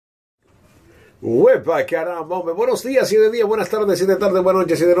Huepa, caramba, hombre. Buenos días, 7 días, buenas tardes, 7 tardes, buenas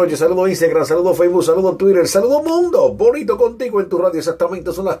noches, 7 noches. Saludo Instagram, saludo Facebook, saludo Twitter, saludo mundo. Bonito contigo en tu radio.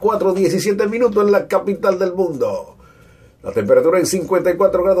 Exactamente son las 4:17 en la capital del mundo. La temperatura en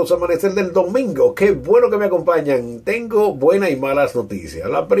 54 grados, amanecer del domingo. Qué bueno que me acompañan. Tengo buenas y malas noticias.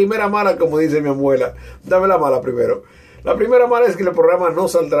 La primera mala, como dice mi abuela. Dame la mala primero. La primera mala es que el programa no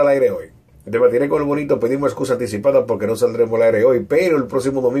saldrá al aire hoy. Dematinee con el Bonito, pedimos excusa anticipada porque no saldremos al aire hoy, pero el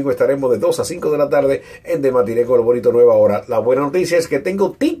próximo domingo estaremos de 2 a 5 de la tarde en Dematinee con el Bonito, nueva hora. La buena noticia es que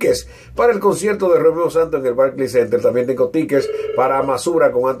tengo tickets para el concierto de Romeo Santos en el Barclays Center. También tengo tickets para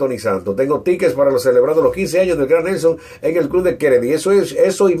Masura con Anthony Santos. Tengo tickets para los celebrando los 15 años del Gran Nelson en el Club de Kennedy.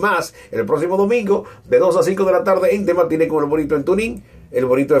 Eso y más el próximo domingo de 2 a 5 de la tarde en Dematinee con el Bonito en Tuning, el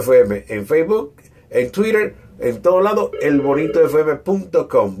Bonito FM en Facebook, en Twitter, en todo lado,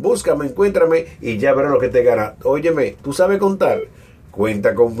 elbonitofm.com. Búscame, encuéntrame y ya verás lo que te gana. Óyeme, ¿tú sabes contar?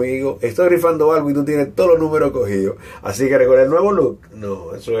 Cuenta conmigo. Estoy rifando algo y tú tienes todos los números cogidos. Así que recuerda el nuevo look.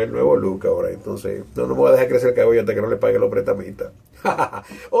 No, eso es el nuevo look ahora. Entonces, no me voy a dejar crecer el cabello hasta que no le pague los prestamistas.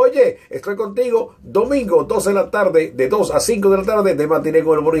 Oye, estoy contigo domingo, 12 de la tarde, de 2 a 5 de la tarde, Dematinee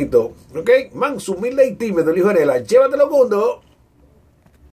con el Bonito. ¿Ok? Man, humilde y tímido, el hijo de Nela. Llévatelo, mundo.